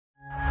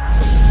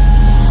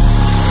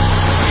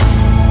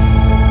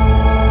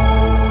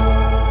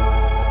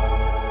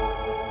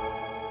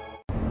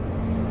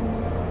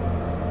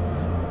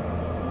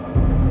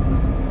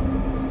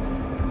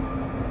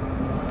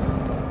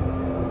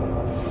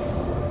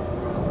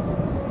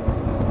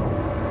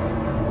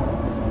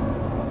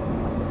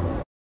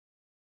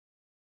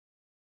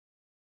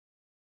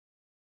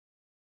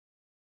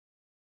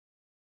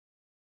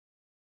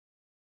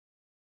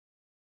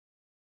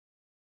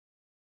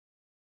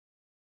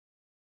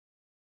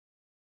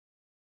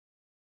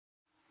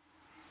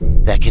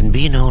There can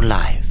be no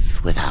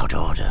life without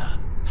order.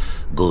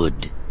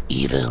 Good,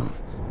 evil,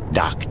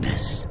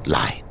 darkness,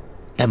 light.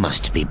 There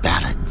must be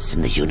balance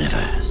in the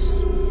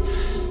universe.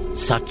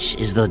 Such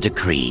is the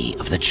decree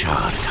of the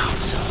Charred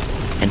Council,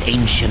 an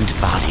ancient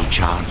body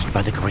charged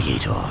by the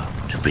Creator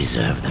to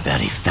preserve the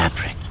very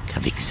fabric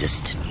of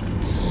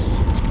existence.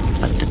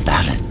 But the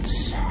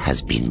balance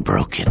has been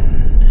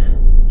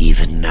broken.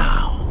 Even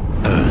now,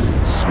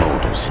 Earth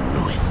smolders in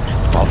ruin,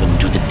 fallen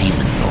to the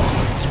Demon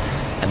Lords,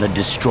 and the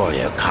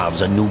Destroyer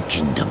carves a new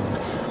kingdom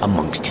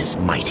amongst his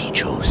mighty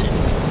chosen.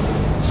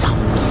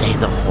 Some say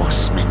the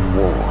Horseman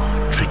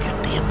War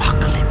triggered the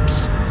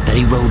apocalypse, that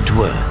he rode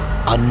to Earth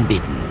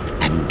unbidden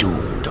and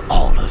doomed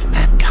all of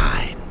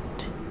mankind.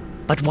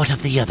 But what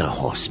of the other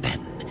horsemen,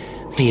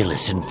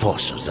 fearless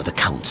enforcers of the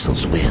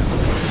Council's will?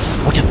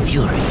 What of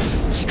fury,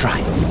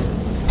 strife,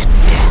 and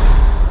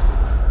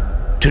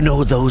death? To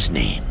know those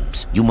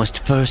names, you must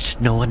first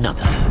know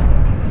another.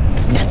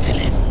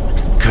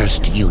 Nephilim,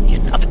 cursed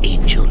union of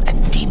angel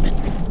and demon.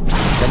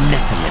 The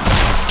Nephilim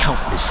had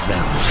countless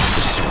realms to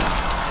the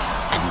sword,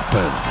 and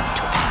burned them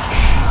to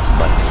ash.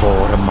 But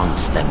 4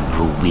 amongst them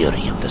grew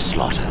weary of the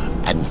slaughter,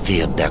 and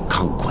feared their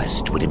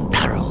conquest would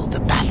imperil the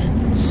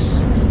balance.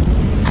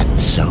 And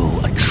so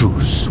a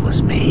truce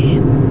was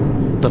made.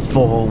 The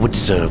 4 would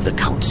serve the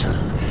Council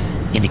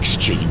in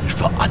exchange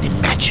for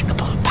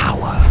unimaginable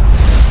power.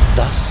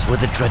 Thus were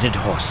the dreaded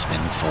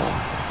horsemen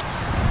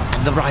formed,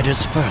 and the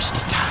riders' first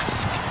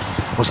task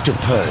was to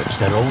purge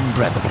their own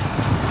brethren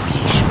from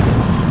creation,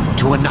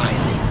 to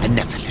annihilate the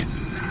Nephilim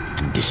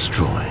and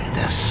destroy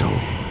their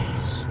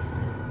souls.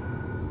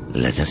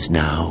 Let us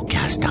now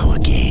cast our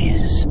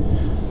gaze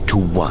to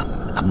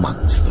one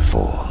amongst the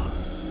 4.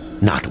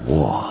 Not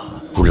War,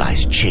 who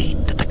lies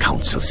chained at the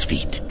Council's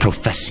feet,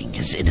 professing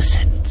his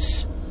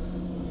innocence,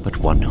 but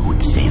one who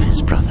would save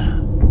his brother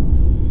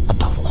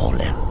above all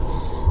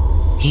else.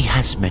 He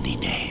has many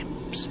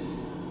names: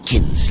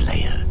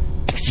 Kinslayer,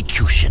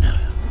 Executioner,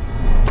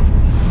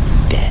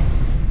 Death.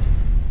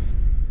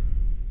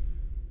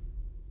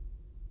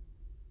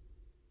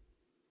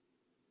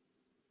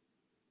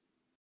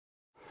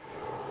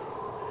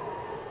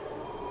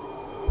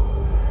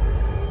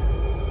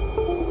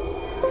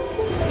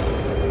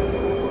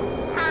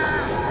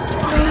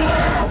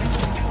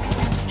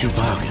 To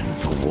bargain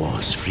for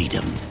war's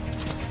freedom,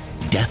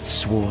 Death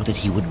swore that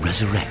he would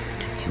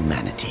resurrect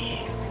humanity.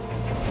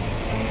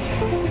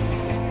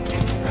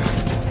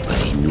 But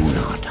he knew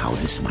not how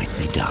this might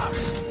be done.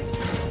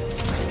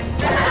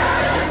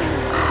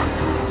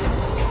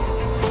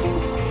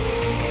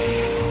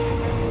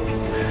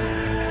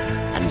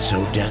 And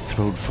so Death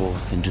rode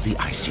forth into the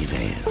icy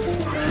veil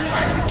to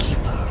find the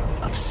Keeper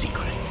of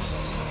Secrets.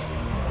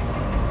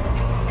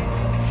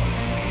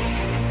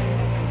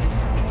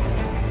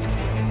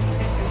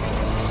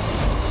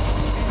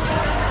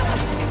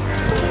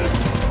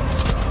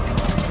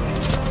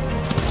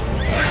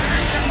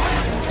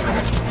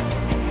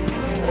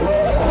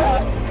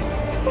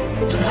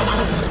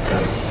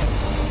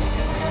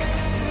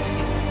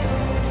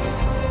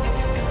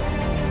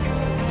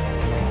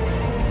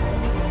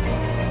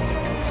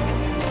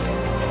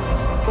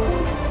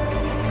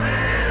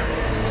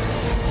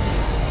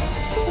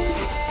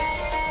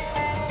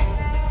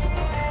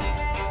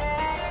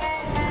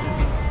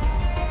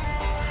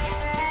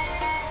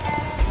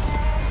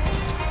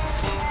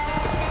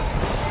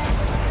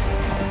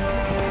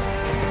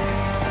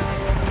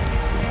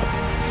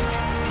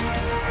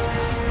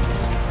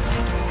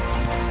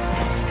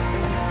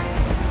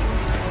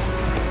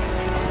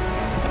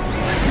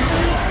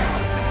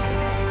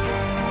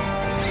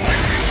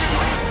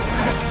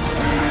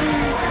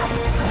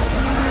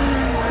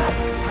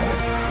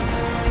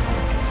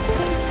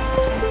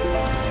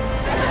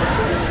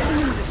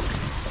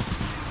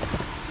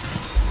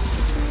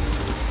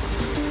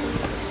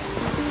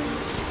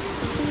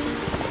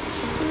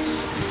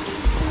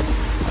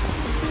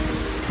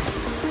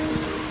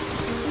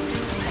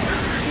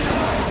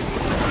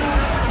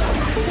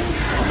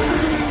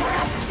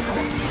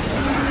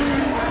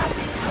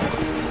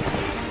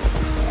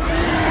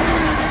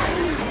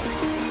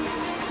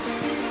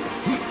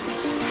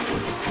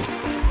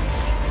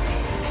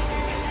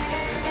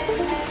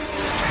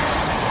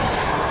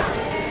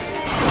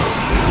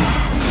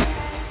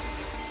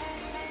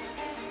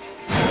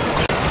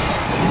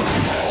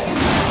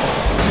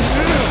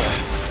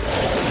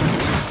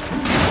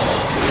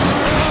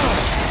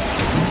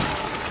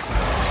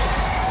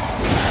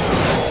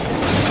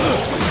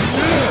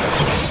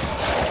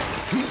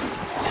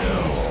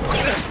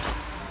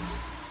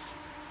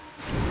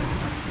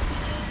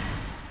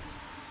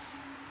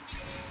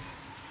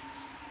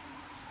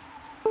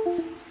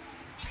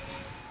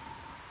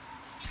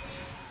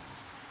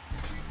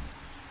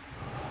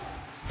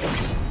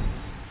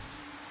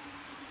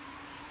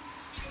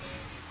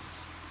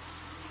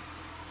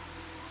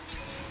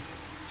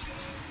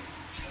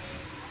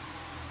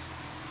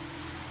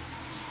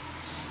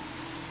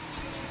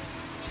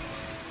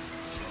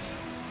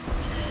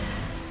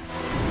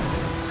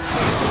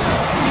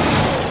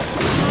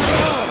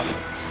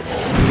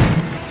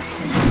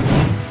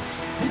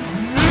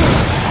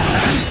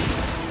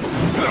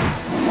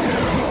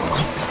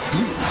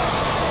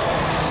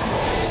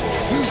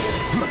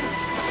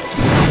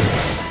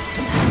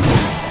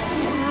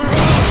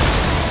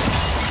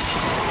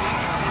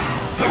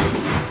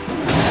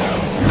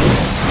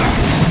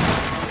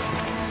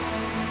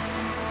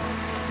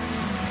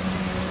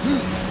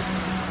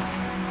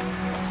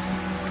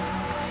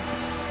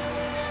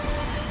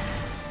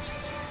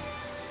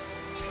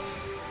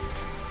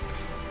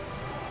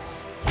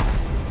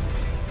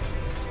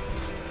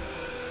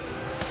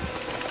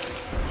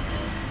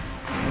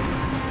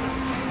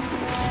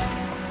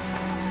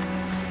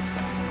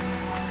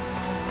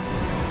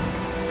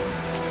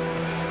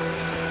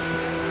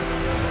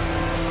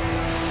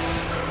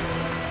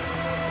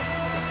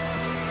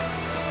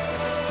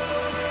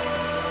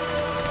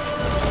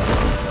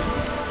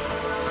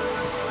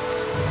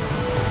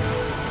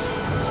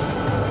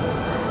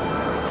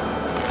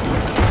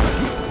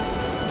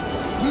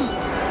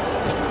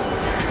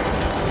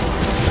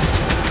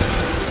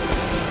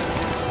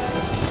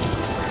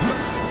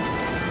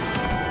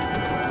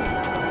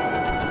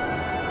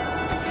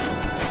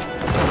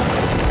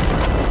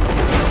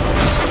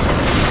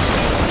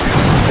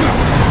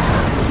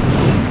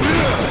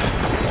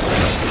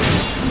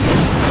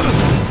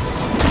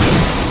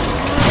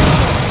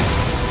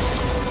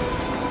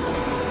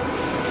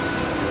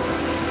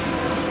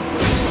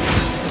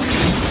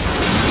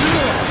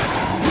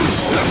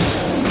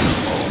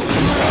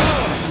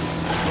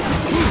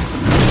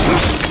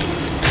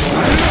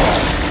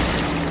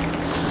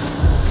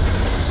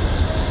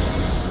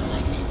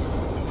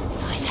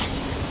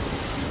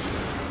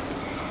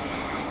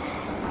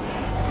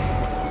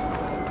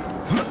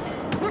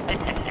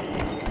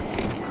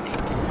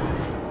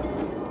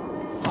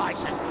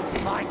 Poison!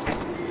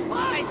 Poison!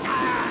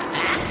 Poison!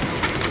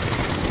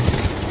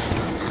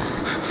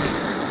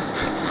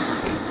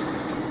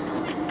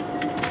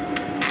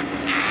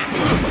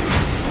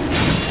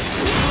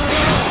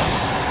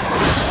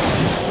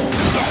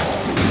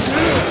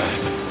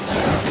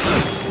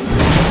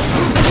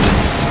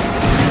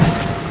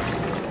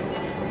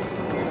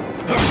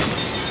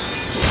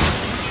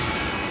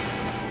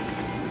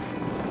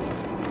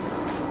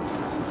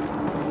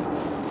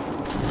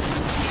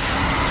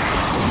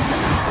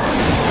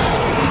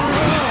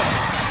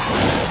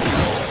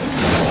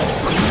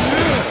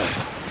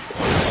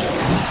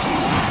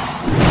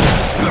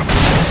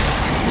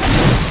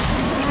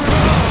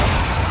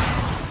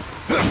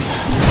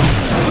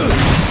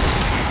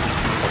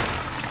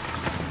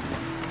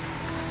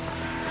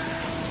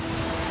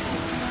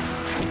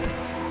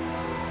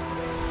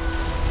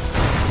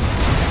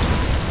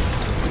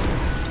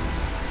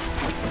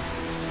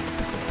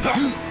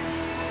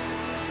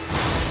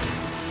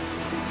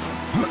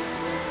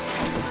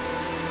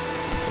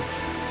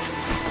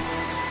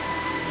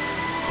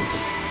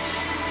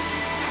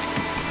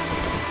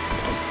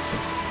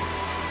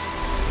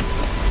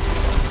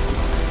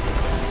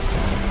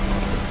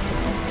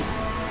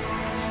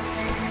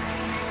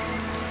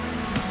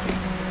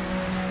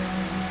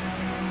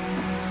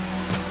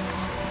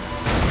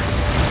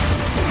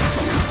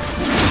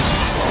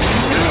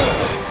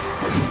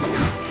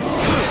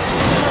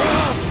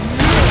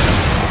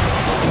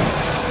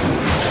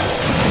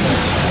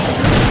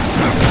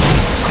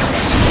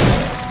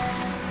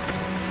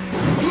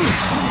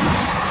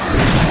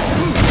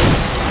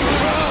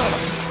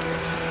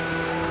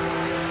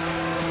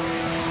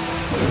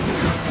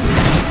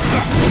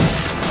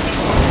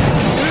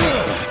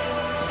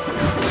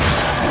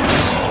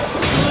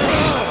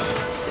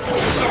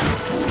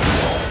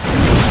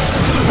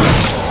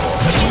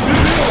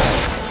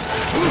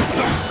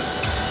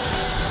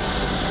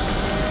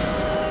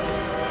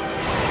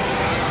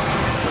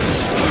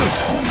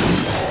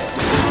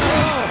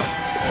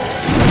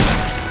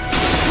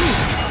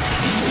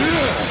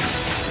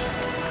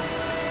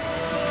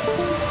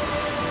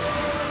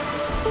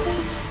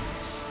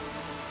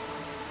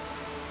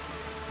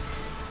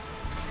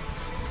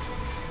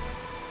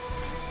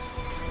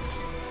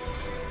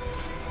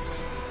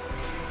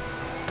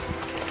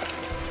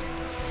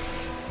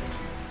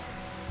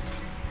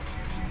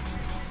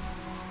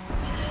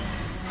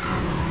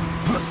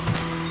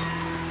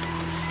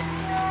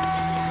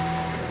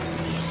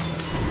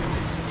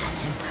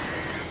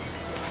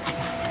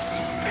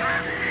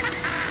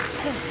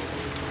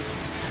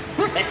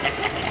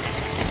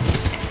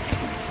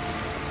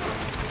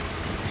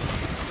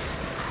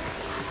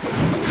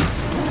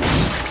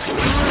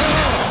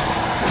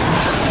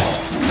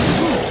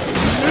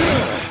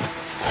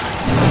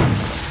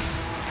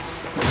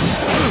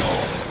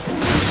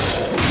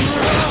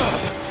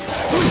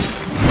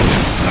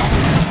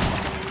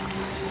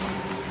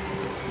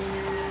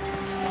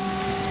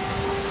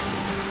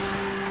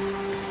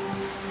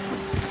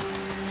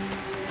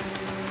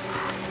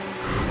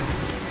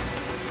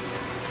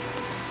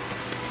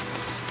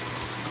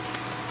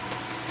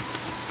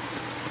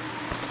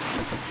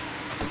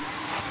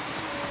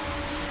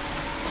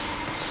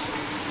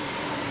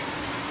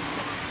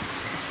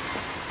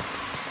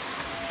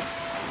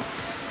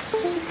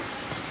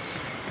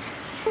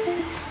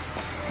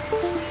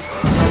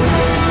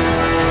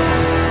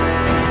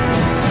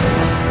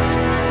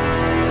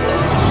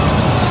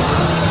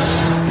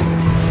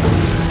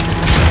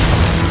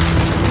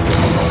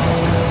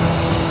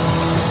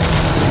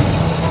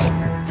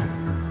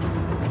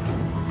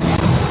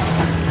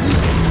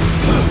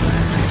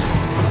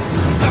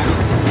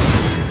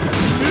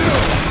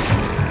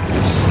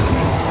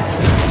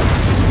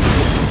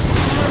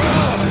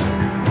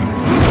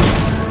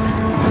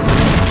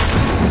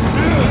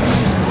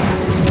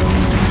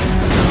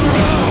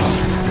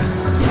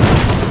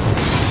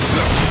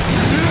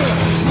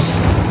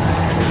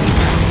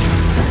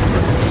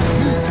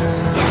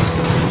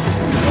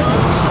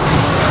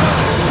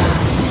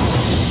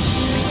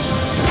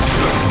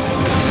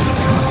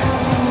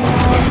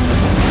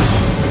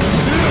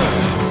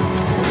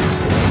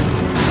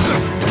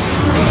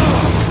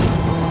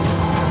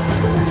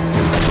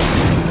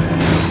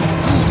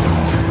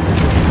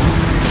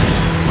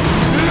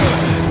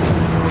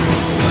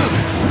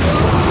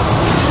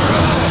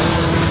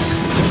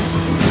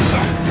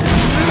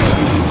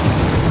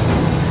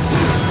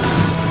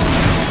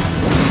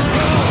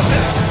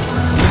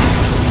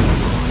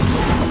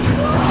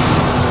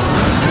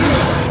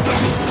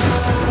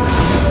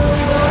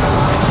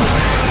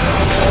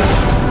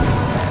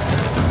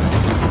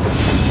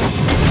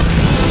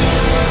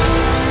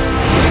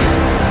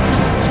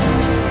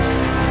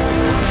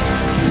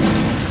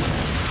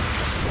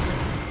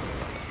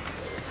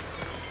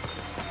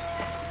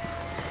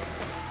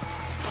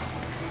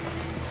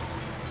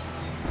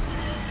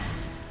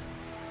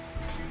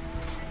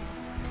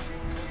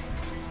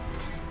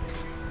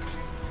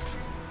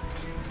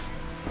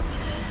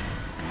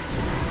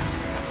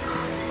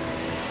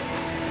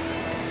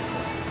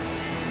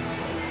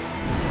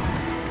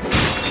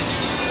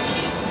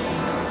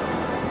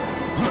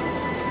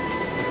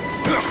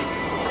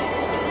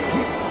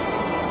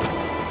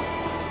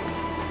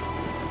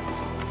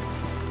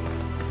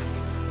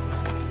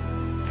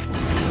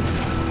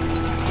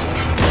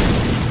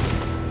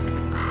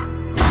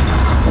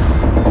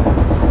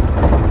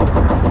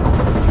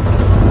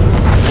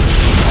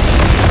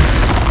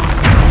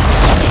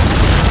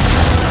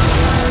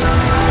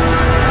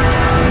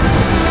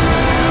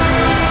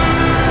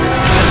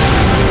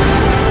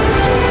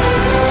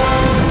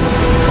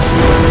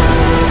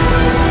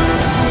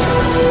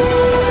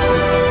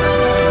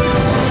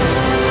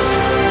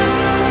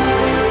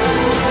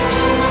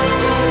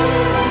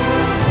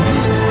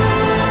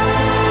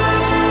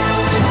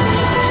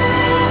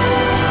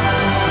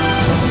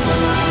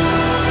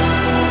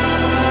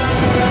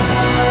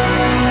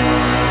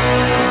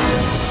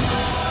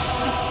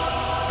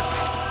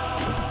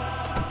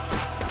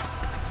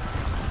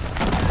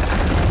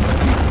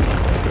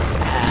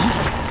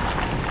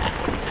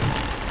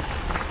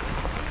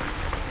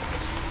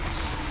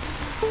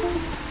 Leave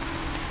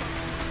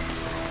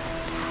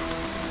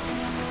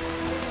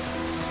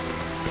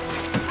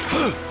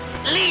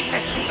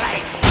this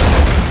place!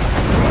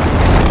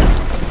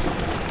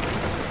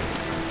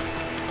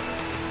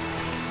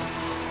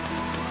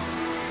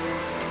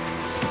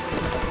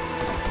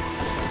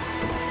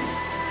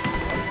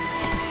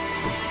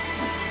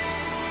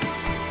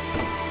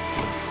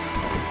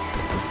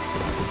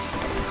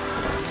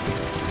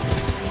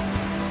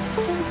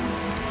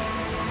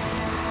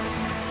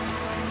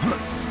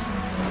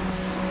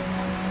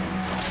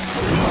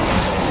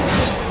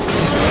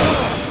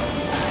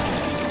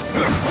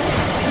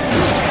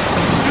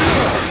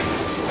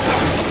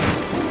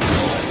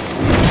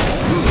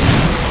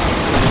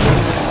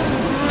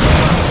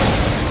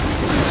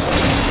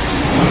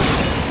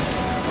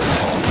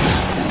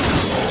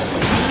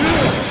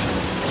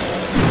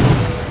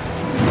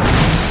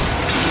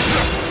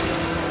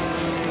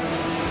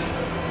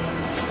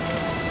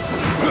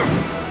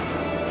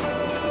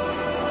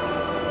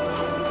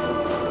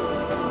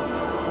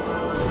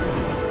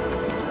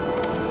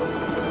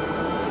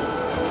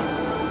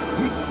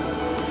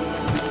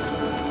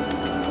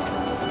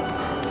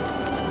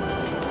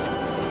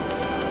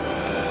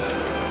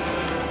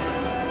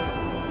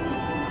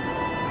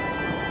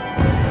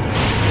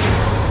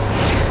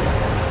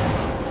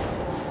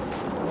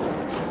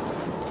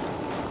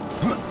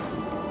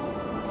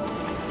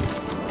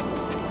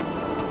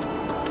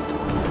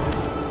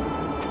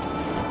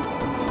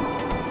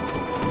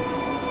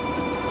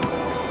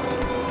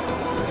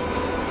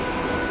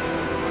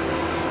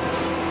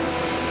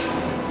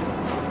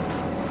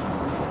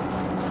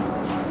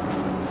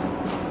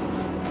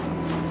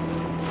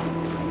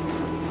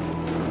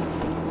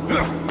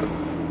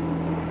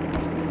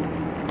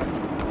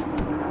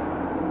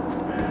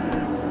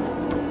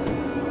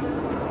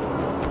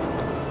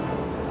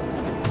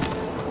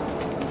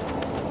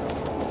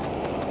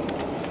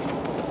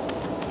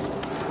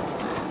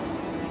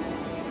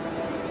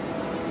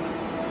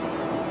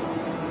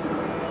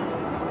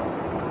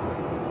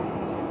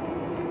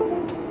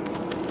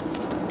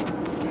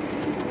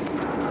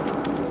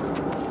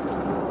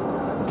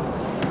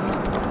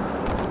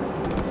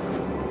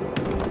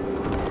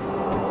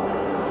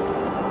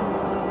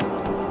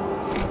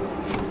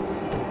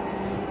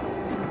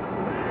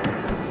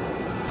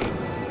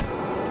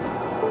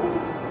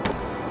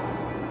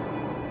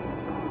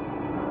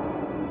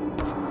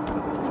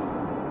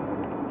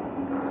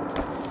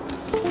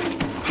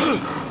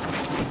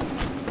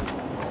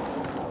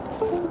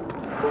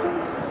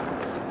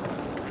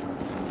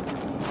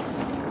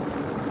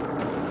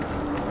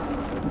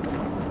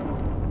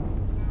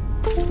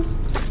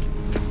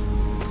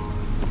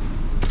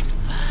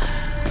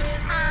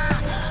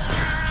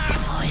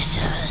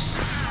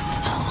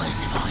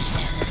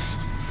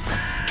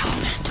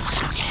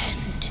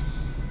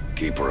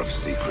 Keeper of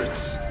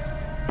secrets,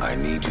 I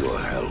need your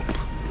help.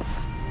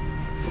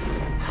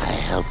 I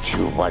helped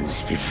you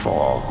once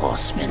before,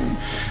 Horseman.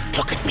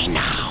 Look at me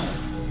now.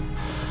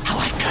 How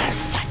I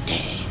cursed that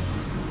day.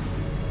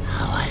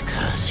 How I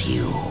curse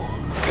you.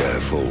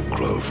 Careful,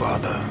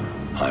 Crowfather.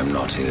 I'm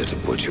not here to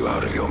put you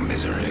out of your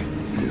misery.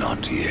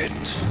 Not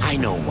yet. I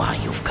know why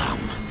you've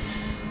come.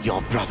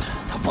 Your brother,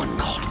 the one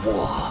called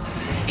War,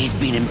 he's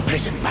been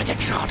imprisoned by the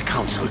Charred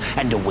Council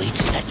and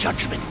awaits their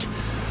judgment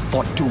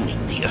for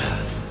dooming the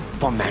Earth,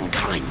 for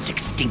mankind's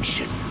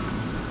extinction.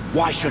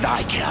 Why should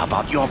I care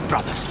about your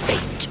brother's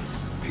fate?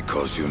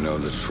 Because you know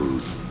the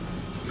truth.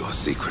 Your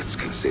secrets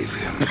can save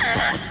him.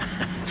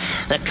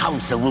 The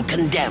Council will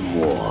condemn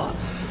War.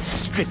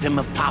 Strip him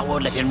of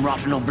power, let him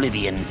rot in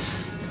oblivion,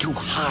 to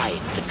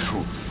hide the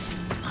truth.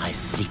 My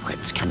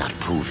secrets cannot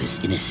prove his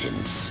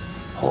innocence,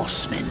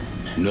 Horseman.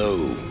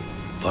 No,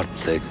 but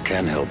they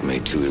can help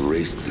me to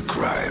erase the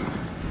crime.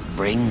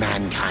 Bring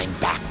mankind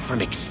back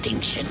from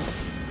extinction.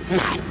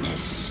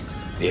 Madness.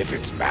 If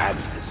it's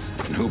madness,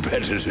 who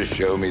better to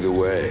show me the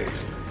way?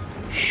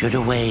 Should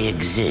a way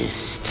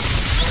exist,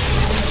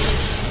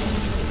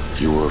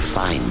 you will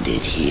find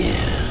it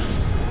here.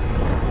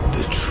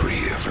 The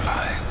Tree of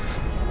Life.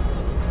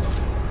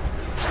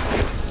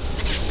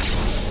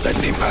 Let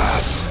me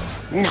pass.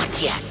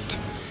 Not yet.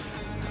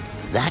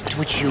 That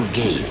which you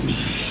gave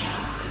me,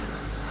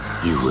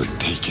 you will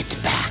take it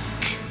back.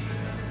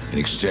 In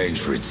exchange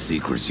for its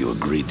secrets, you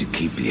agreed to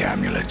keep the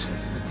amulet.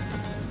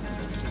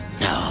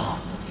 No.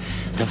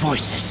 The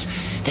voices,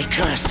 they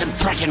curse and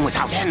threaten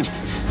without end.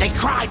 They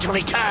cry to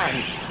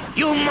return.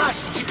 You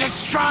must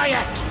destroy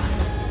it!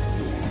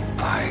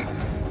 I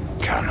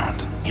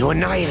cannot. You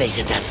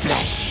annihilated their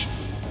flesh.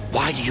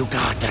 Why do you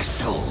guard their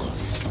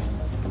souls?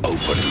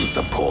 Open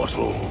the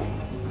portal.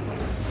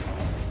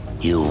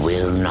 You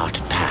will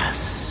not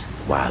pass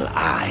while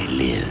I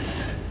live.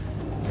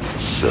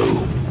 So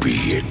be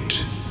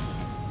it.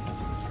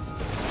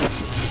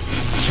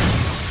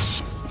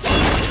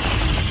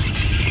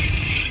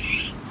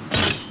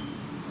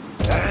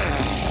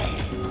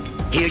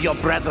 Here your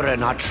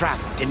brethren are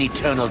trapped in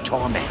eternal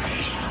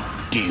torment.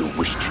 Do you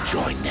wish to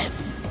join them?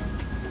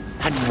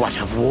 And what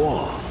of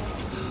War?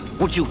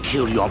 Would you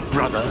kill your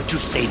brother to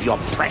save your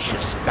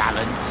precious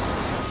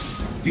balance?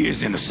 He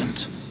is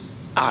innocent.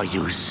 Are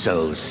you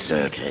so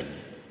certain?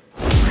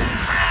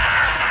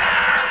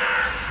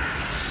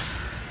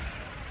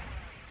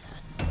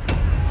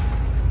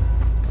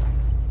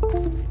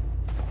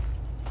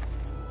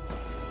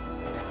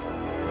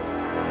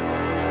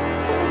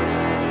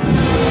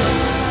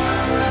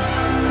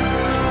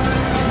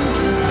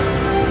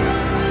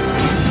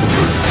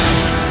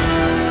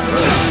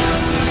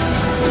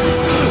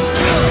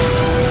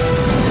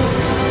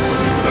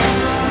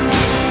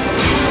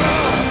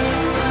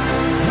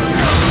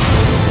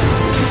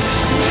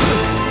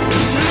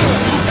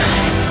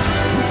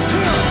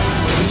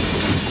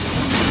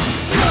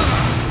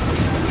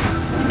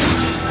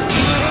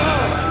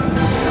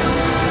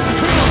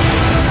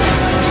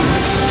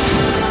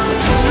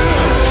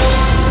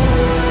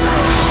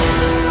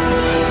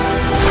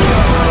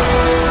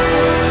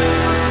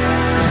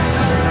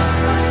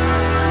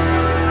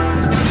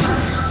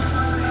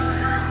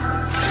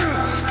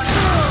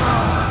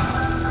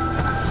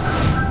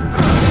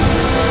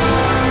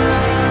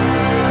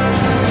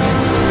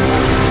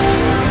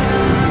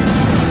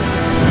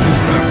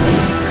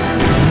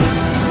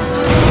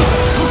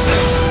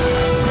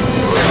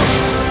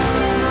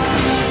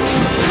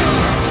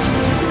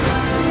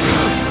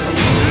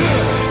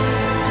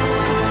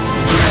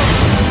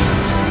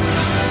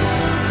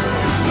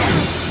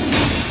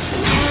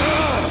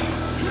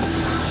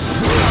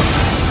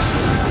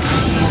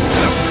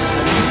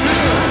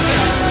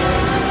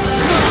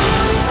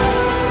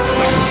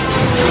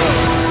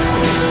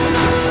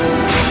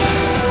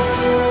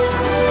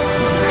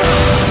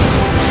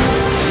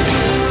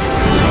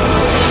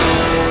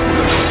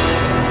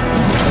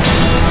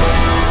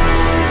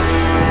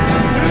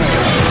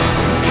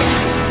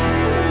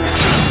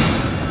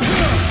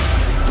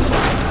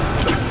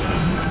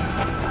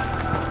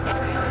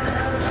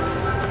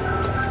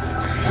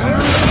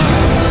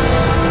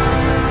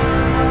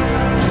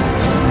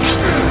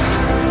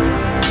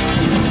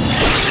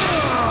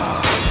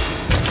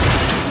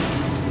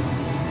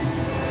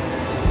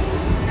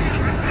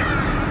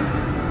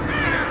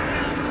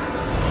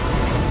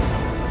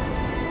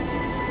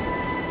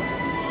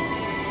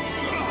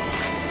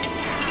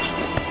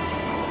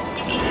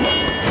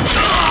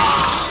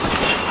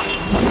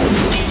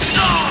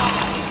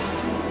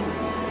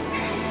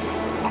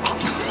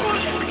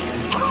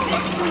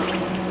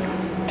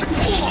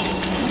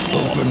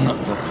 Open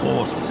the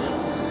portal.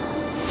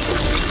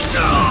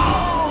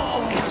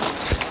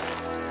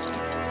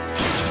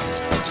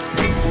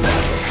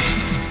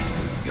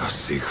 Your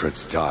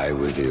secrets die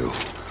with you,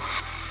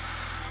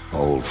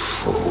 old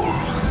fool.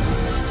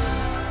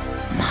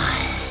 My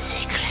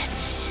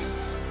secrets,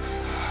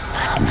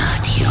 but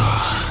not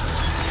yours.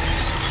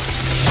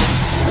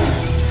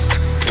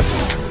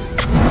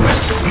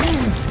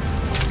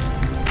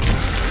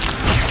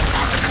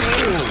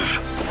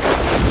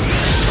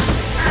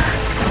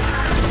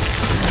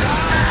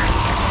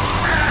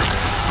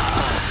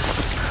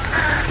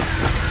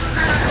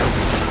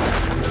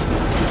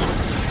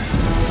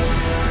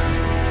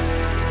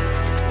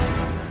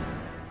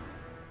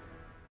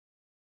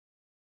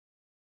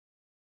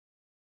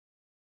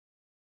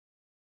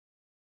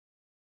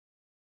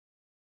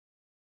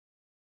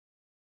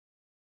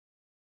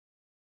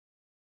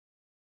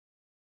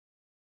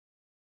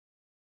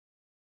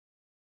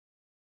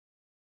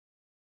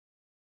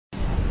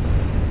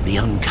 The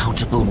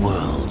uncountable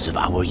worlds of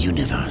our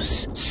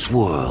universe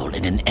swirl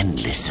in an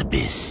endless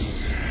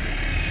abyss.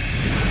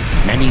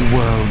 Many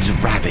worlds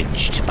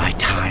ravaged by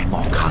time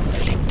or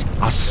conflict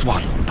are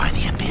swallowed by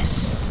the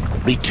abyss,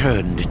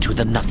 returned to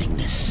the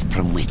nothingness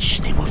from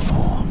which they were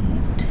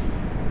formed.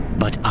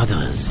 But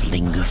others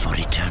linger for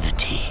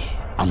eternity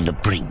on the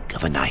brink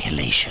of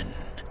annihilation,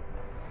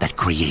 that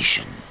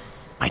creation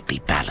might be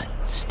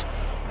balanced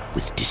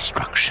with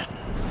destruction.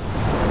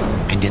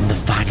 And in the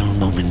final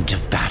moment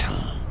of battle,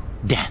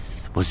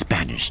 death was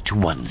banished to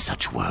one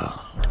such world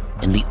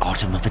in the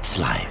autumn of its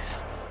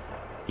life,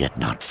 yet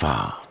not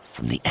far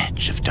from the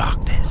edge of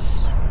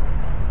darkness.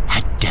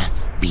 Had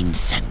death been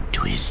sent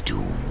to his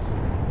doom,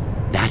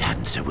 that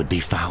answer would be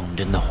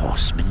found in the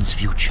horseman's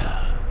future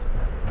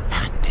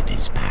and in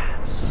his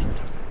past.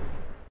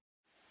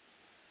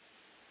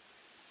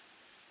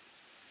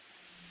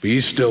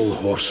 Be still,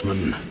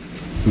 horseman.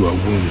 You are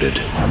wounded.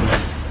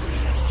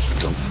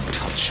 Don't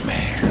touch me.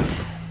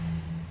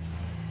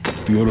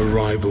 Your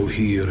arrival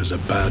here is a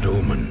bad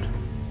omen.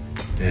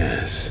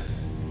 Yes,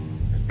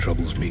 it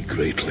troubles me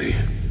greatly.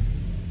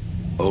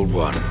 Old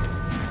one,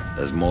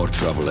 there's more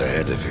trouble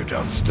ahead if you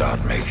don't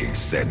start making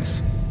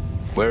sense.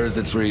 Where is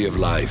the tree of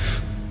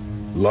life?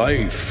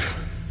 Life?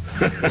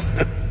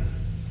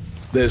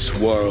 This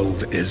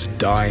world is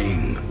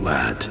dying,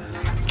 lad.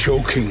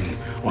 Choking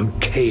on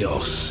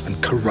chaos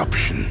and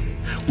corruption.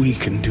 We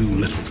can do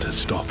little to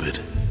stop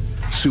it.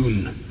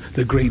 Soon,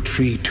 the great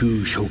tree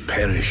too shall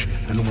perish,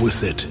 and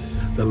with it,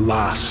 the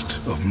last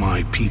of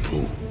my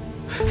people.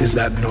 Is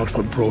that not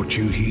what brought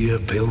you here,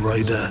 Pale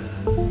Rider?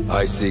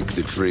 I seek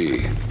the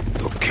tree.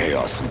 Your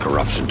chaos and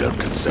corruption don't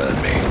concern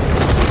me.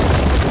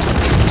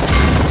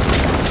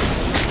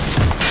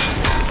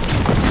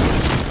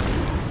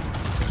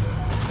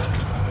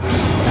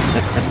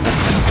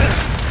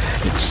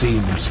 It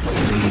seems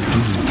they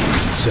do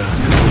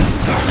deserve.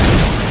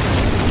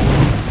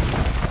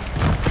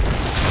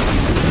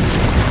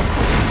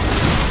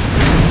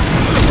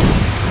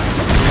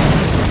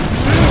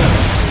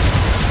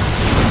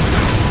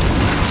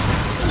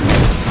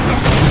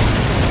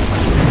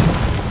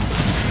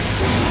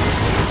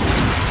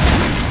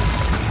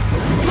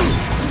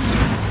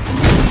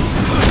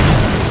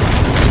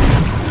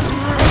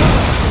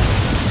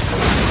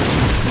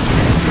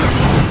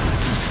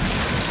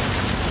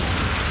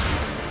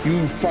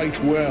 You fight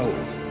well,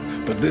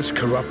 but this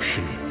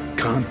corruption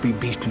can't be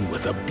beaten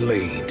with a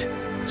blade.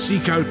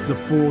 Seek out the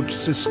Forge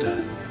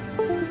Sister.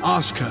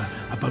 Ask her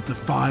about the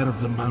fire of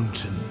the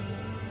mountain.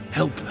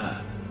 Help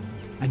her,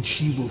 and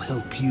she will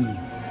help you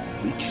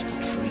reach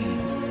the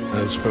tree.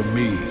 As for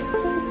me,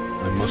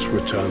 I must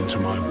return to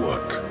my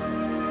work.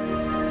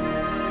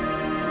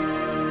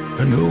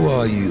 And who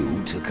are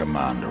you to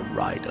command a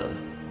rider?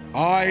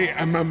 I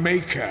am a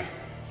maker,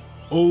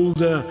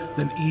 older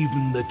than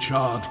even the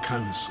Charred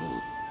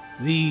Council.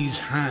 These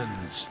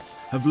hands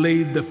have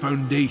laid the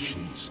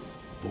foundations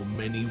for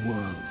many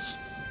worlds,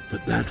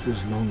 but that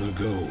was long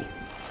ago,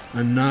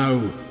 and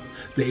now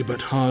they but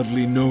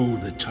hardly know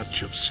the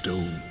touch of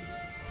stone.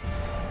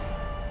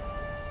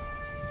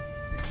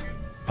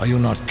 Are you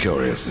not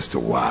curious as to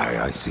why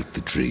I seek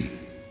the tree?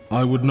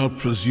 I would not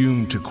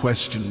presume to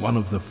question one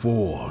of the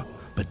four,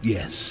 but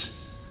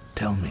yes,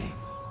 tell me.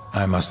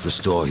 I must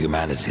restore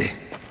humanity,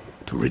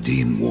 to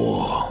redeem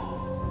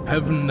war.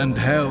 Heaven and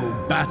hell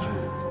battle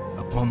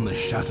upon the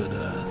shattered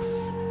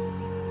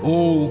earth.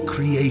 All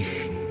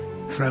creation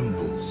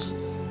trembles,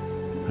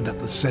 and at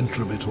the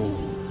center of it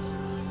all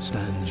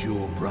stands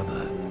your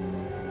brother.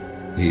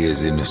 He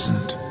is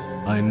innocent.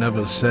 I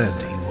never said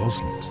he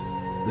wasn't.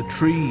 The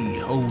tree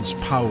holds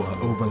power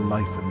over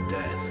life and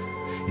death.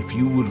 If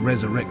you would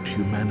resurrect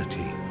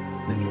humanity,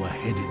 then you are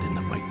headed in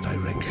the right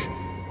direction.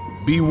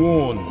 Be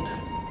warned.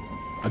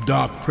 A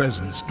dark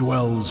presence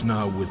dwells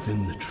now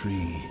within the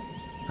tree,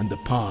 and the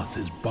path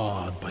is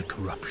barred by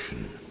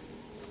corruption.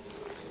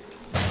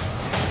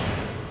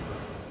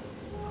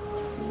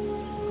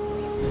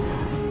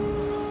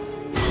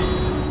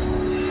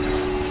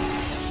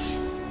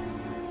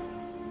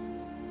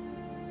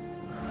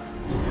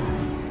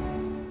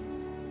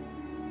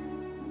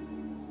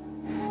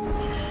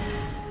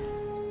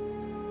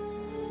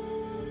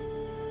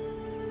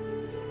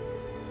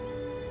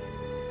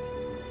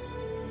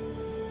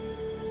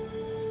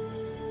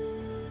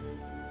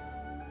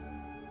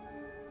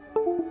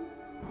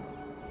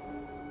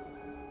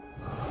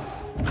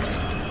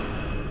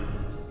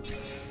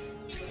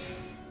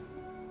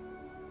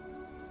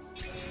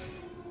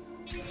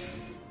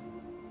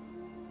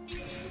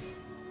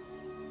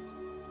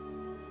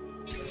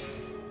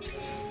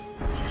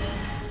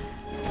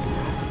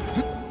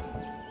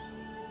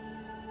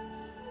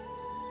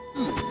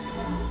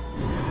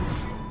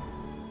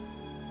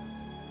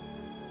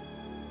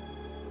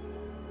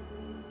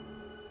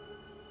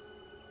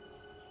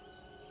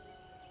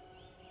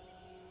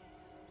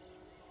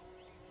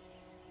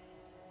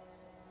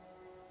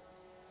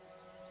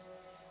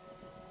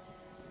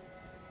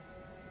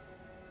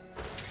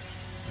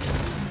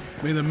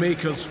 May the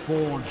Maker's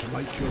Forge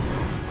light your way.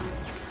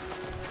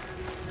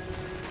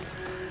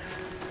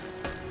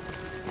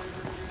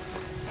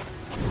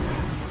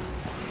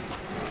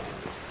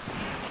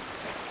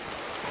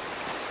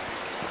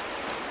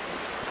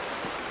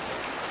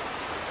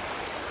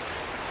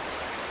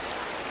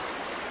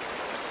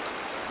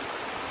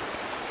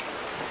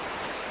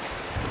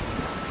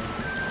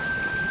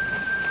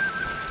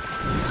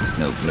 This is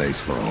no place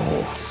for a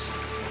horse.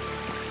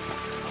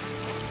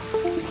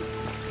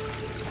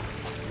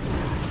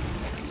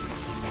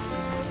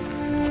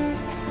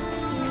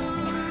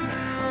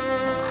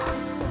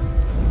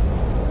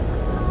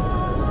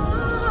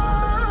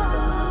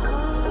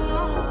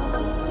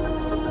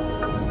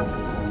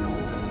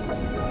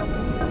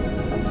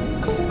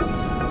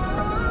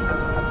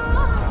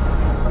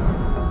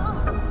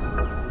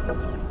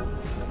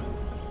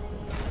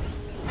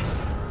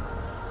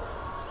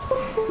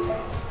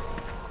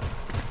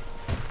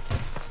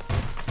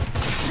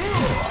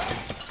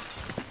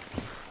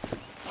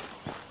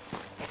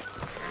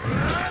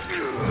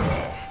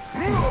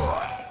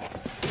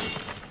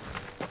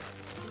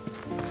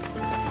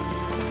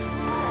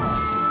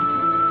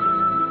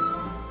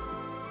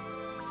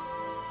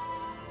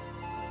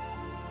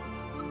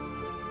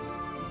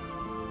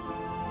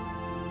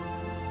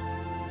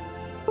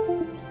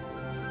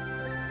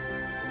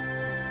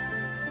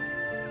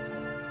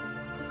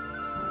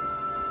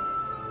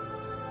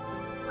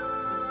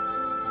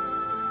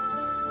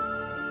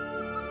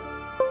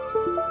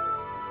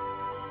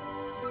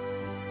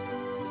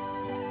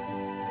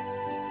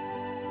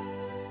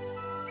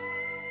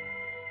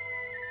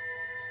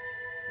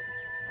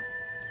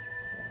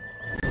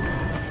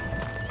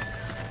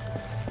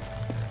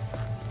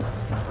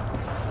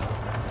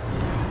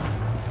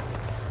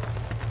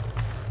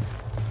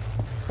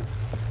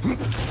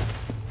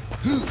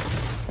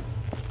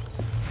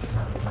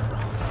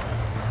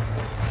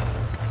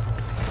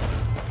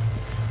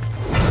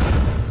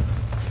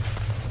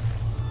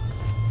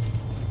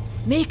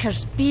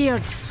 Maker's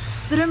beard.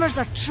 The rumors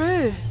are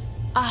true.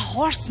 A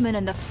horseman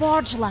in the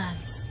Forge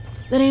lands.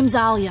 The name's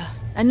Alia,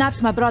 and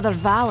that's my brother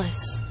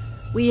Valis.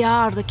 We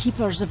are the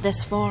keepers of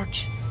this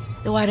forge.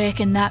 Though I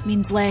reckon that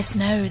means less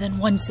now than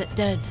once it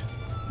did.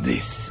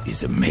 This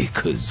is a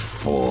Maker's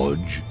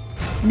Forge?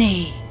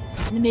 Nay,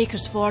 the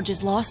Maker's Forge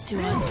is lost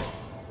to us.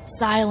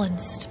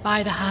 Silenced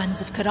by the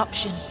hands of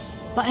corruption.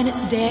 But in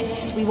its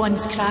depths we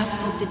once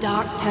crafted the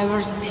dark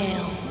towers of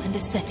hell and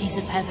the cities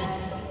of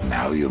heaven.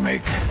 Now you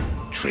make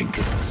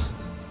trinkets?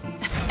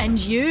 And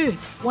you,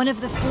 one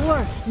of the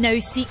four, now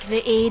seek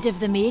the aid of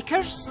the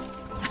Makers?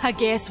 I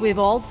guess we've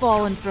all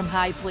fallen from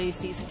high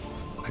places.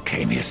 I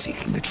came here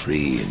seeking the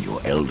tree, and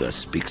your elder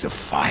speaks of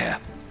fire.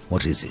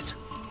 What is it?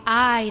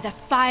 Aye, the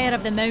fire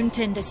of the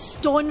mountain, the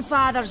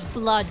Stonefather's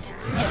blood.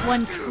 It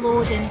once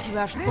flowed into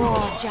our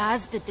forge,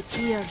 as did the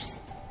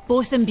tears.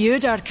 Both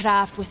imbued our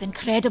craft with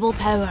incredible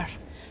power,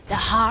 the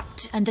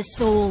heart and the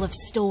soul of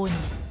stone.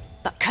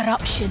 But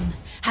corruption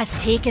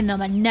has taken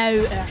them, and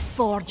now our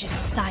forge is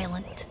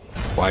silent.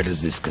 Why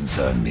does this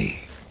concern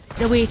me?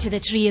 The way to the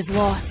tree is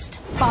lost,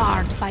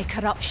 barred by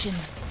corruption.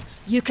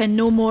 You can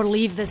no more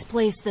leave this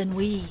place than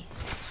we.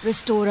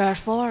 Restore our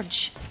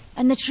forge,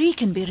 and the tree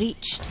can be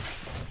reached.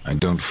 I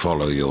don't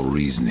follow your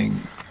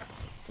reasoning.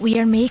 We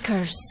are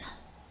makers,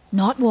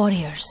 not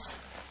warriors.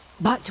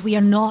 But we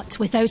are not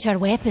without our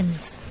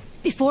weapons.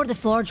 Before the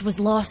forge was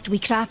lost, we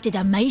crafted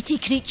a mighty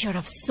creature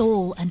of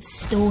soul and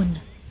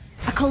stone.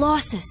 A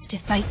colossus to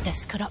fight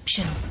this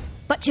corruption.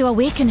 But to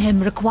awaken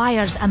him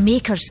requires a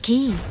maker's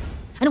key.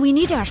 And we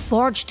need our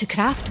forge to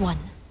craft one.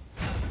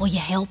 Will you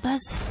help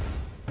us?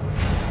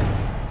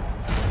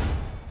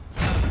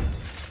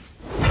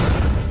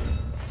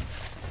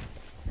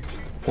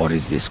 What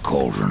is this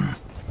cauldron?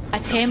 A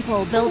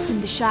temple built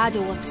in the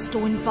shadow of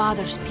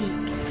Stonefather's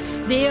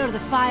Peak. There the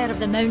fire of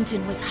the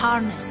mountain was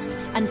harnessed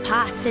and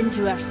passed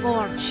into our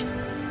forge.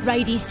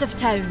 Ride east of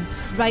town,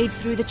 ride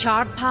through the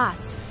charred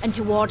pass and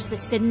towards the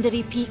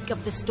cindery peak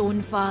of the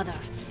Stonefather.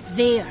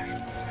 There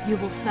you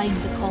will find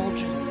the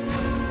cauldron.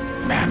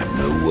 Man of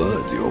no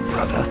words, your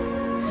brother.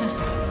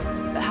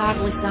 But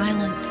hardly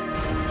silent.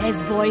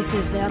 His voice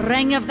is the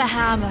ring of the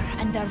hammer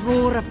and the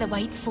roar of the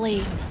white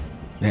flame.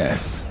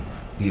 Yes,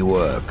 he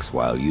works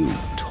while you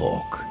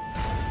talk.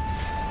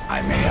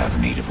 I may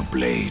have need of a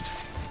blade.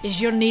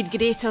 Is your need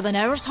greater than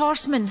ours,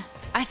 horseman?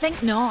 I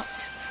think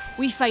not.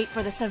 We fight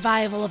for the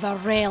survival of our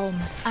realm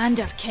and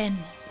our kin.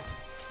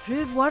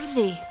 Prove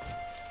worthy,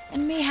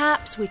 and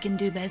mayhaps we can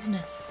do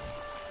business.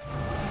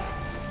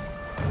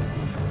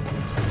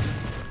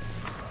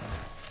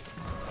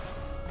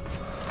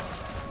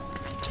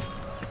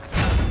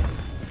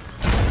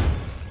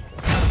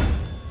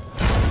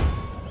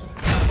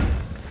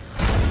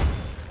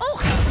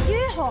 Oh, it's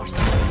you,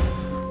 horseman!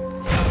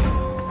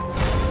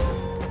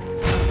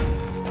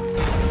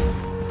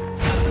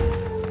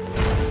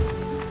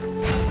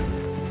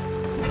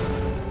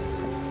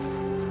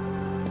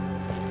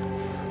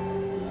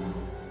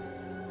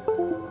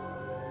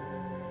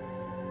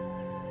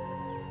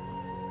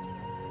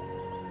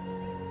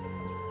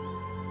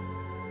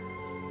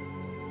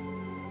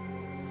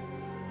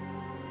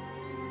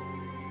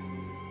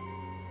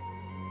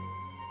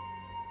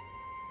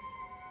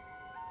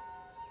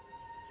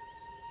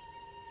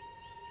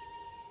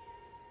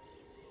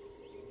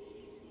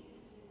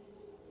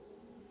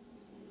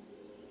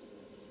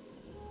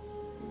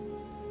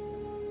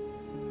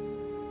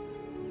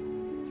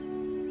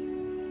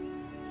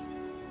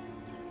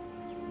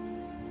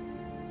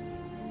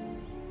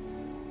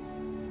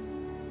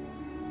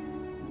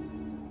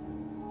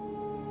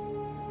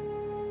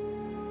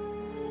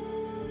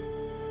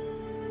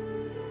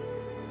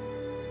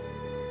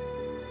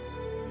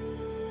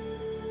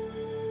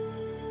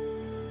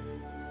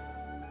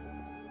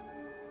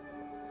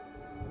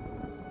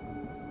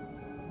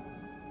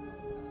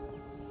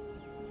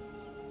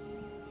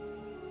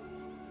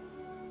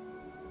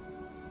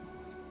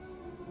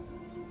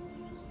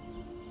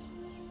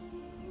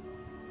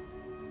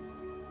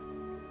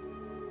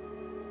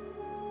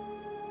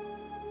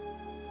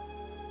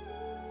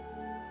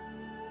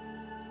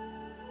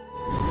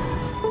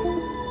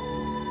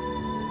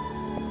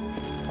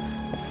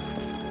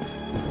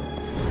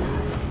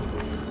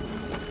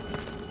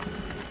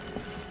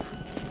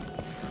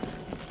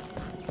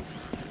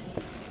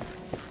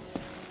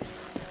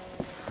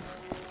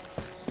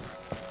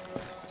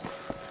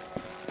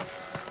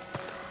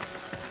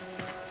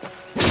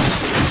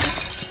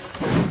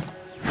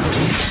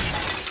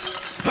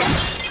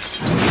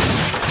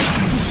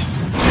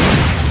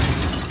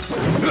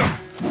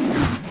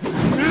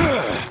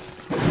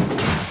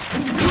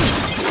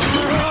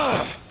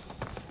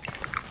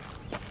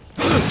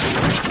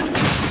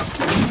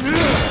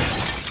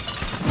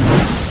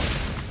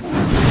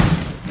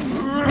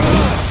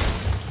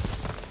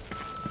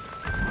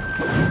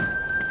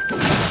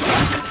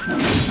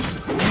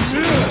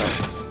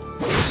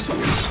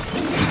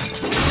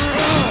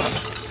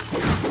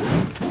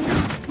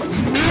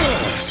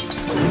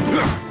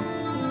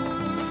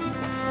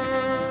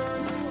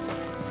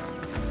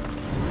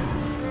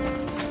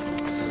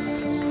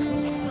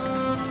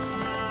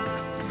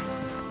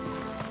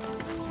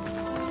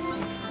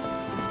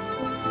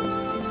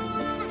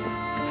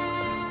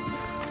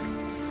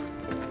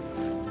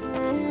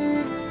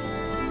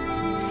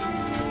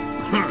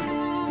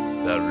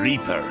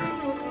 Reaper.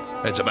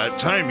 It's about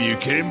time you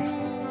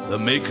came. The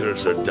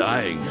Makers are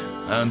dying,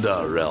 and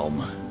our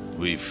realm.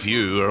 We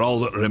few are all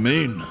that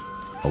remain.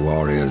 A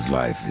warrior's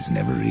life is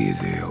never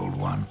easy, old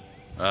one.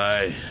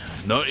 Aye,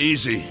 not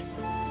easy,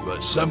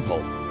 but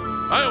simple.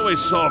 I always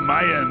saw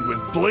my end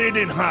with blade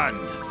in hand,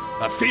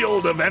 a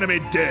field of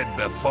enemy dead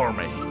before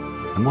me.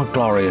 And what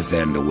glorious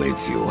end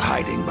awaits you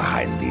hiding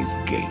behind these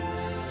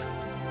gates?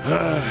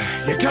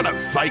 You cannot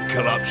fight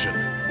corruption,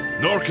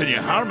 nor can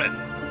you harm it.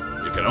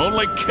 You can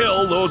only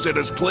kill those it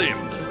has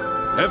claimed.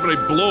 Every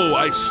blow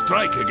I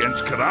strike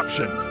against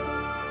corruption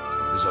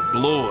is a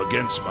blow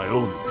against my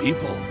own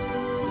people.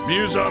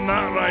 Muse on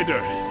that,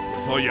 Rider,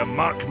 before you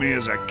mark me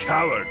as a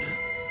coward.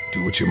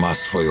 Do what you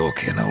must for your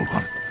kin, old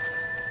one.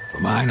 For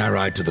mine, I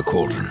ride to the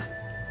cauldron.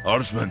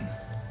 Horseman,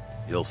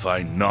 you'll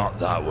find not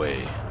that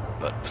way,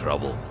 but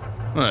trouble.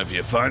 If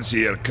you fancy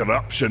your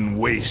corruption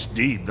waist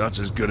deep, that's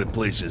as good a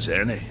place as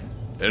any.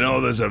 You know,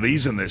 there's a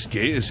reason this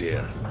gate is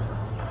here.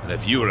 And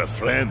if you were a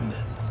friend,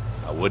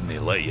 I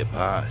wouldn't let you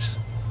pass.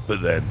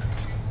 But then,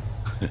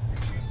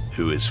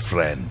 who is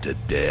friend to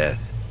death?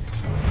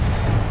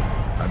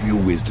 Have you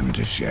wisdom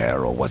to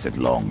share, or was it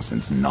long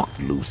since knocked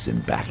loose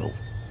in battle?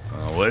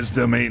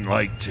 Wisdom ain't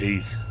like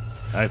teeth.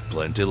 I've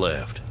plenty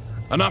left.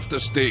 Enough to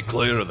stay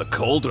clear of the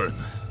cauldron.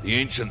 The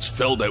ancients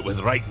filled it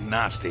with right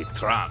nasty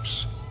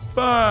traps.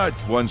 But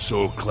one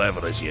so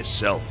clever as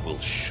yourself will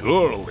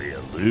surely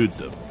elude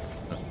them.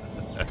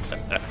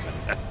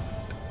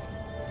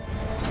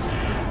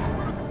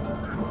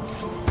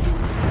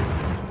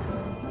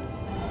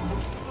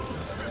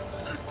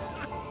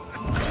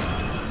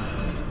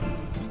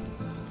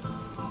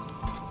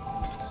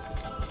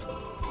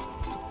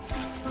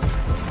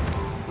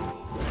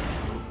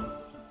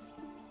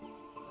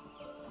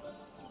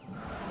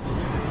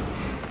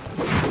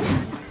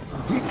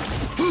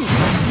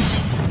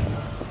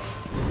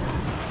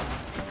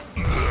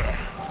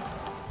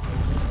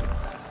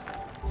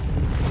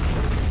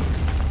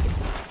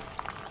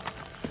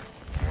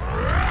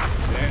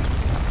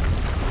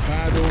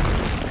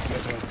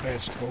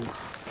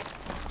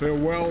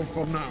 Farewell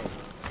for now.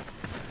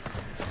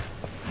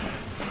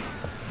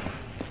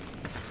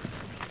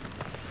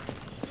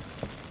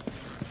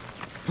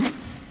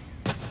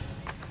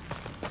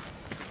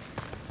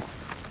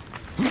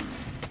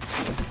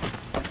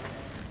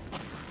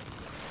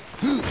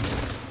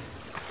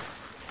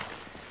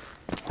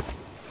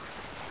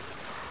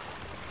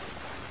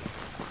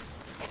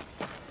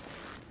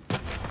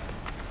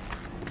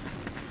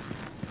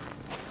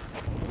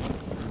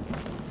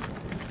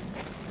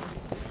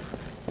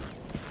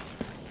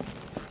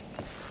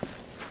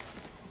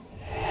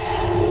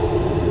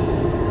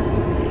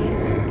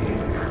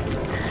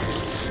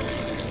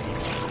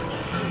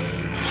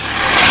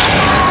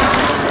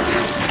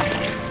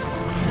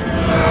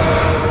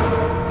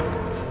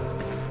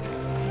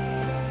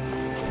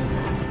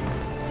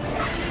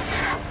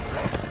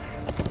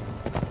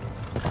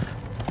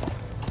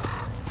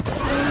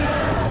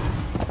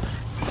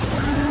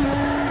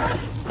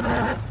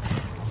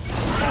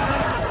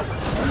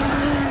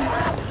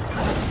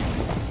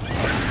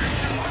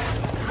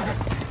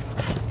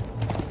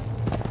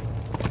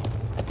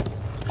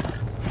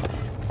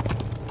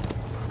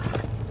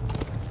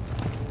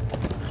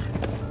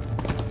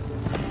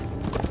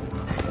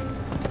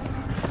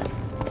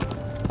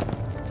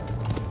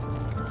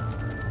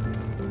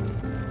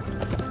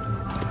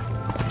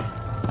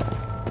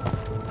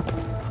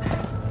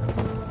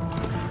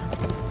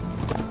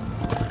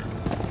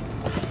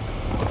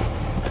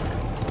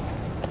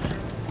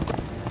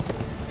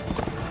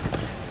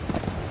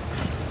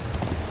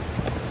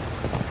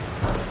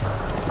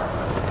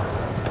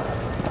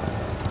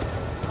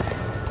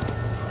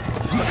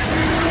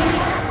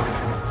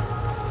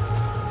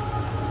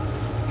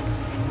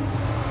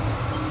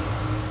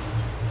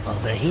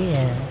 Over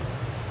here.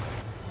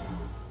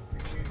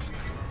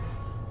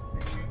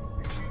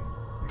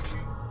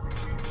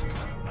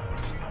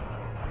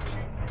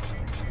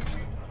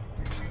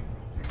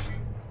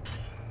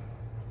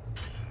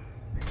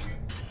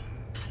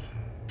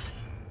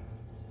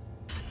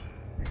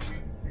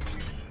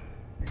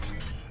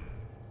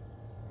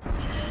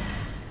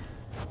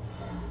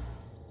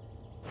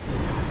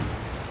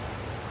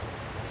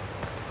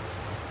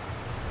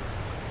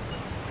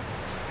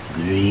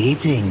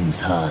 Greetings,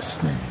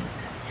 horseman.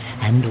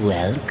 And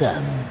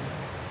welcome.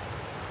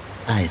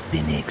 I've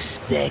been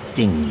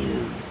expecting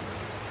you.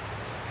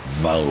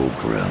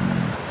 Vulgrim.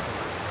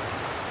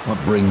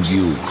 What brings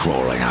you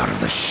crawling out of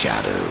the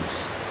shadows?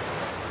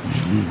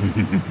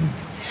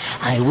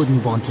 I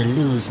wouldn't want to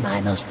lose my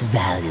most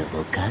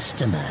valuable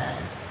customer.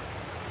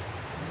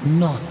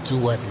 Not to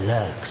what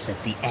lurks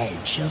at the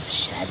edge of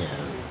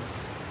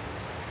shadows.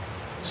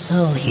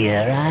 So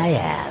here I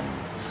am,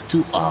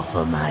 to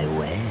offer my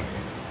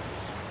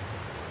wares.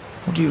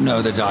 What do you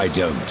know that I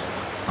don't?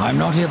 I'm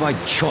not here by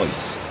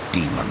choice,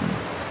 demon.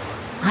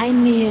 I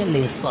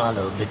merely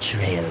followed the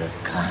trail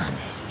of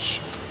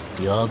carnage.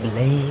 Your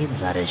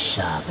blades are as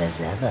sharp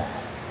as ever.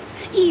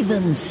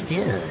 Even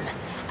still,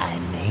 I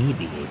may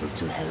be able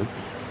to help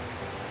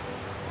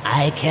you.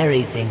 I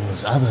carry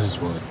things others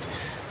would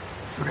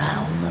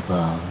frown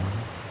upon.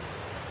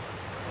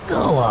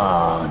 Go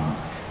on,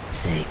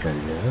 take a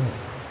look.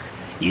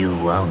 You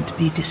won't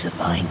be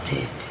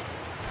disappointed.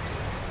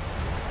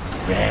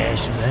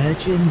 Fresh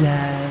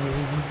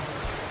merchandise.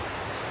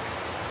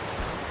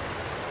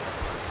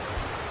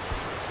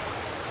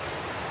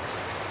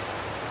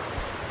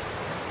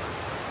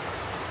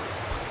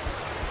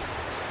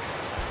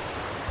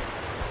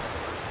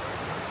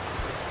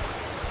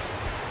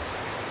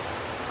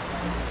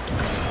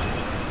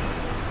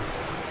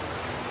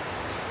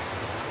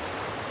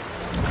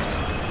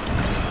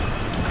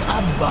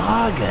 A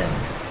bargain.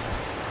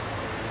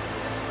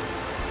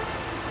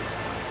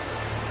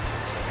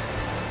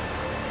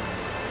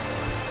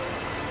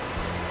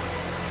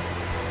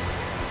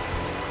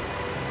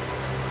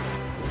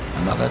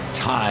 Another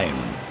time,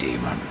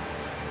 demon.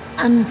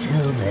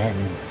 Until then,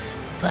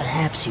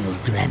 perhaps you'll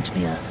grant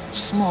me a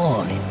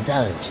small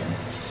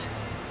indulgence.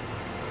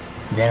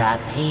 There are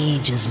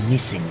pages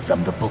missing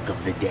from the Book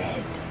of the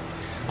Dead.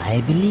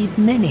 I believe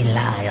many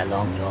lie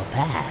along your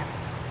path.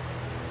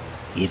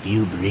 If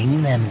you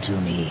bring them to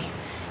me,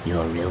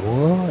 your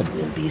reward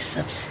will be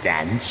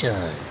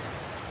substantial.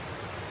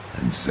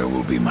 And so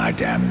will be my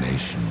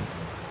damnation.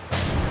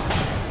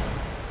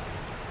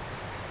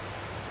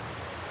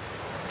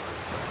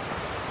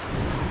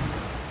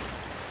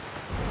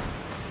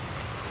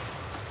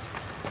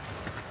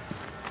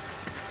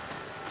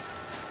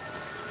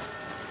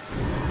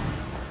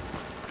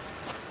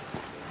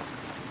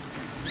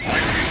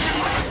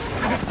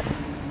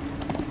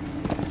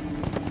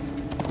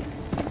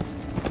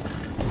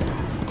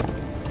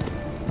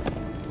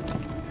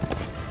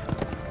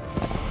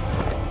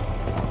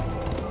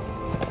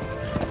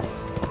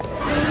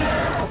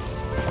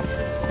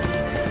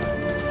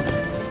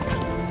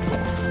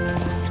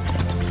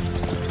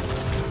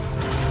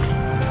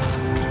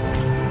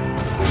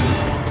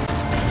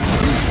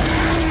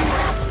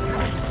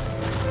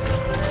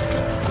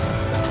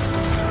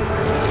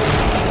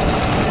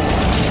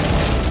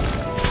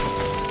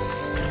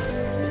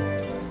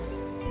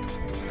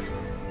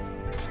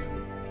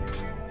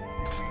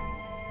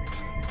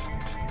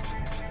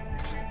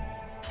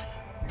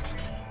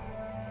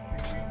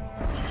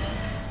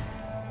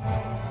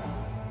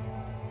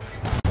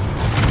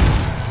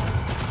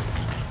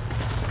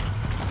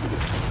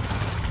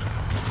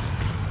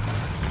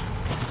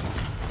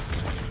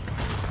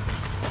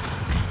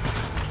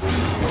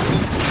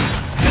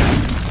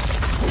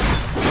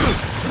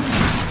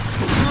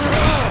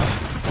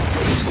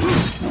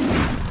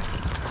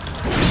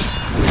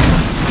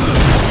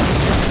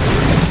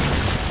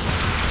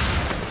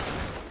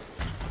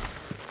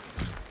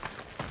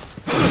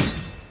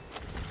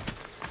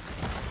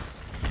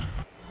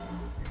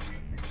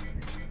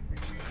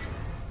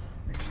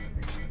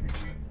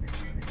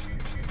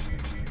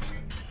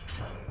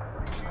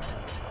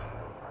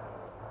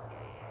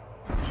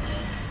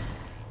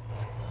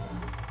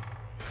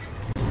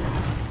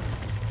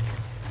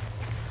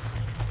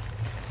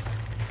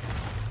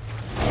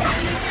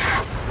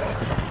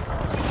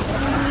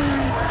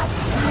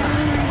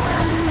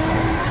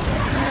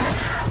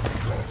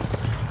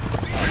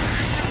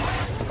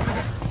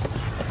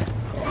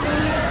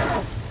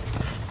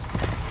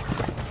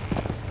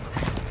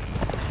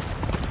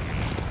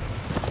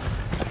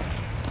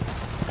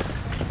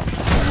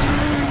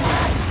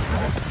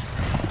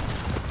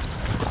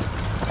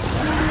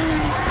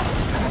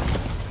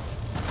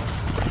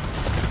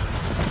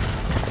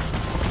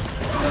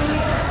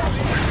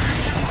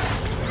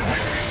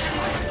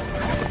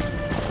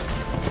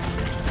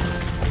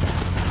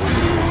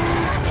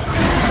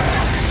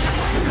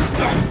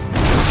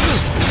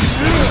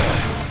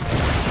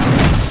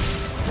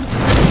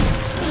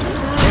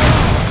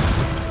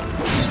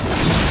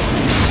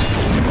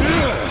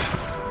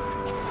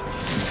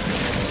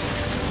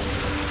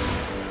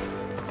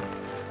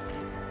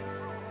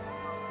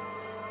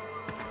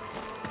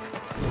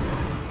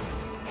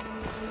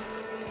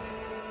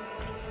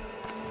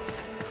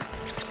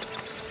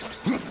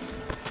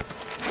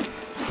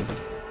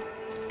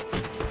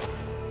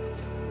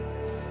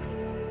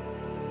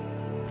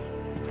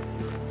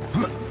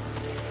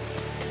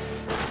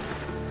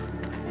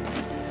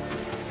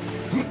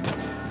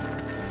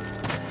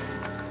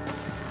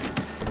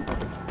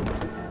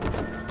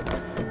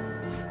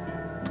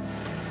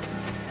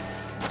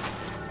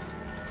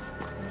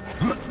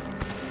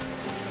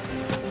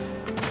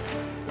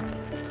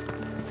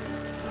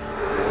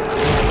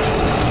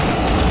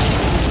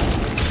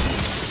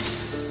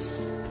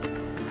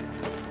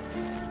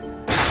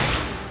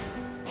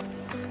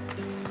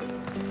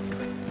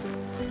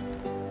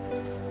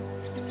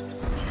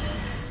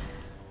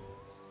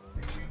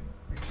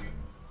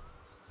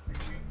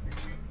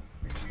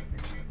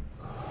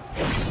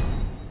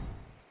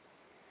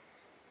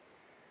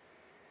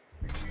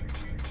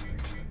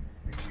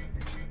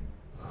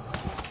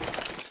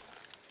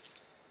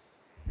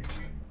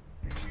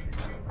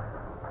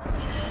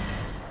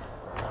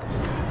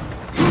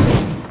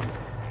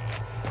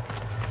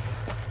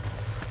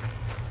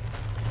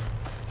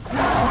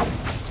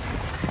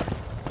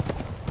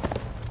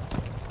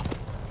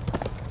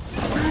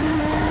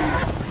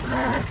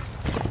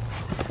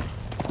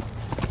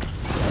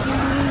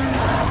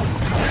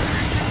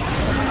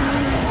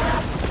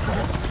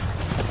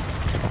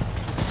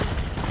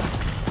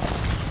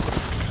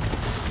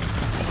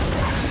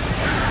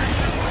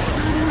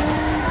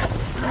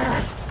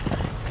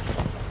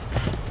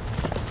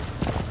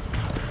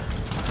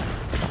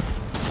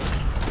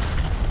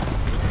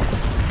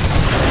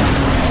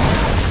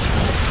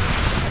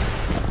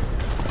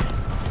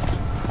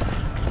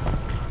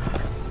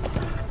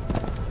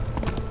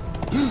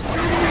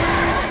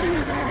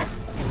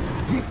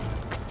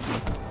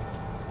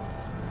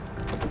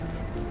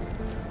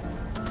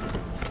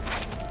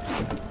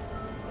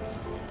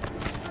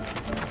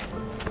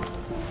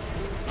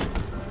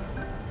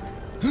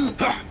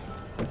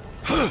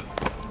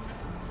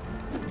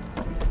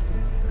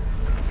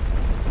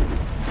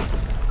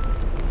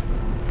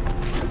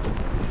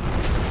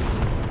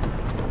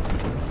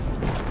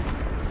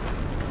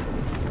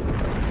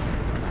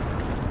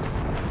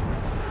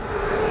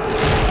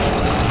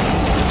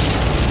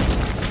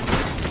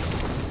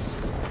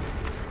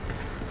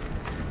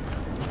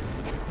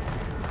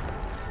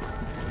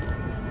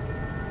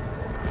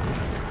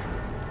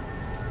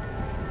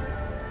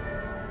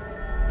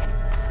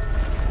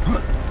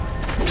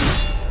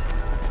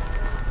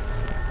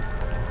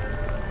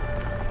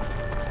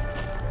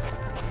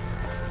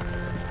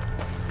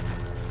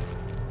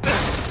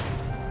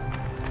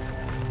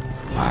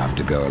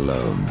 to go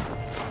alone.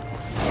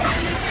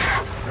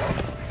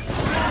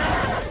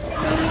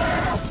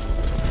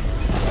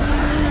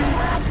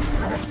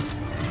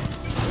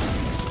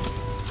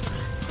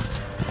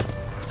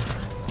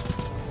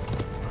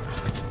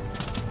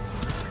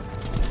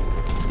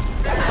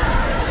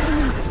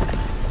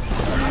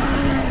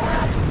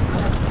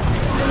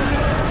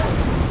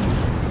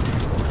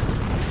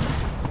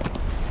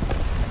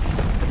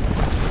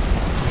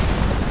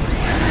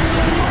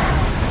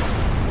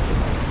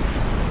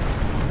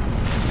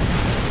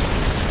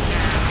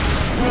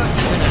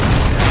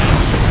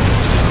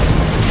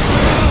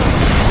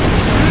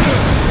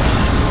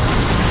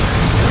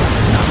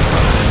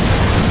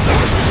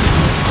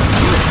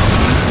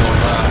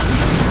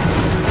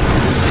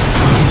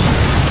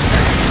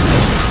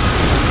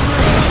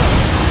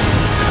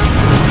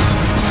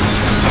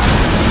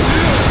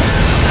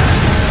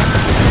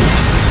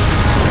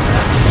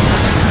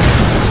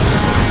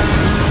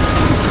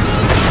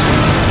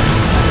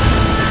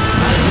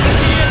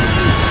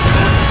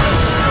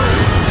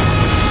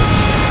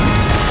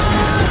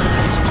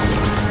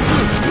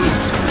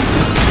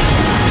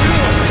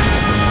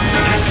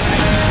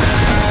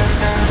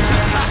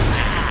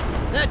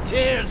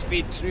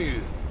 Be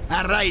true.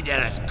 A rider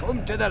has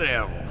come to the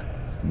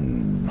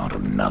realm. Not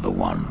another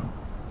one.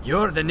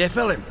 You're the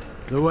Nephilim,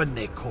 the one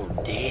they call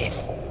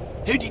Death.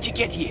 How did you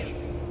get here?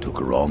 Took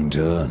a wrong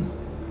turn.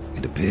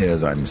 It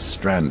appears I'm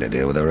stranded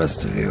here with the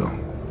rest of you.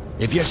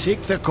 If you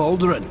seek the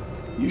cauldron,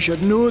 you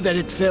should know that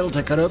it fell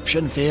to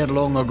corruption fair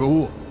long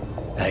ago.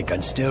 I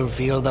can still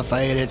feel the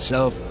fire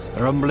itself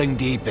rumbling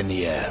deep in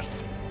the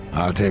earth.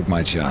 I'll take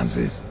my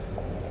chances.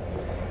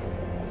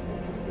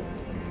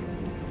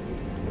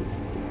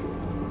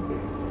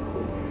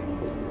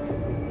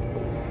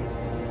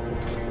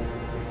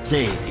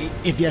 Say,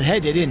 if you're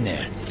headed in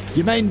there,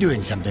 you mind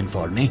doing something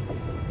for me?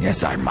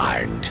 Yes, I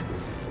mind.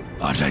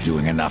 Aren't I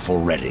doing enough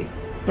already?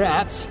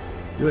 Perhaps.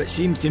 Though it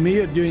seems to me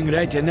you're doing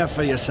right enough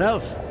for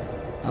yourself.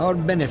 Our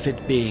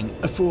benefit being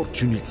a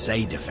fortunate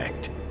side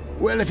effect.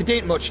 Well, if it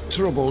ain't much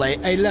trouble,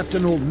 I left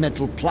an old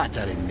metal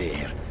platter in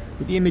there,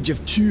 with the image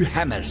of 2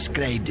 hammers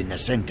scribed in the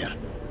center.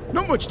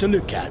 Not much to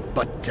look at,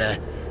 but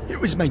it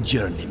was my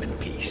journeyman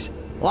piece.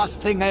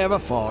 Last thing I ever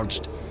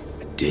forged.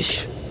 A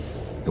dish?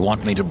 You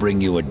want me to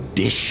bring you a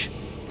dish?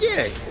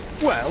 Yes,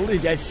 well,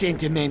 it has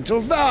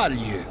sentimental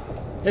value.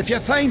 If you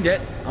find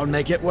it, I'll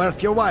make it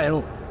worth your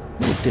while.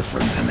 No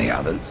different than the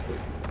others.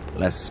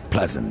 Less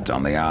pleasant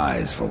on the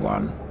eyes, for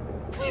one.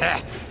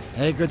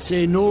 I could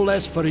say no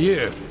less for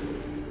you.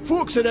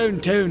 Folks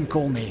around town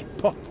call me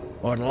Pup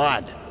or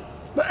Lad,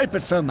 but I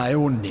prefer my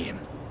own name.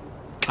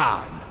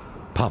 Karn.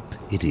 Pup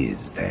it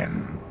is,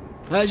 then.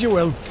 As you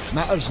will.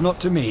 Matters not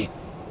to me.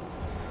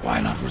 Why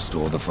not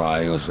restore the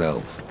fire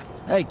yourself?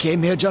 I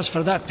came here just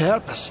for that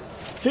purpose.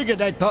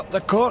 Figured I'd pop the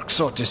cork,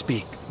 so to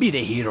speak. Be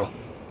the hero.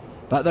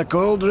 But the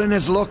cauldron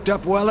is locked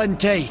up well and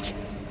tight,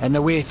 and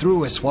the way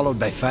through is swallowed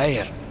by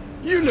fire.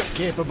 You look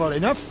capable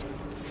enough.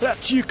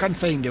 Perhaps you can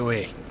find a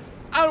way.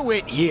 I'll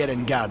wait here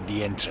and guard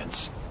the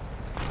entrance.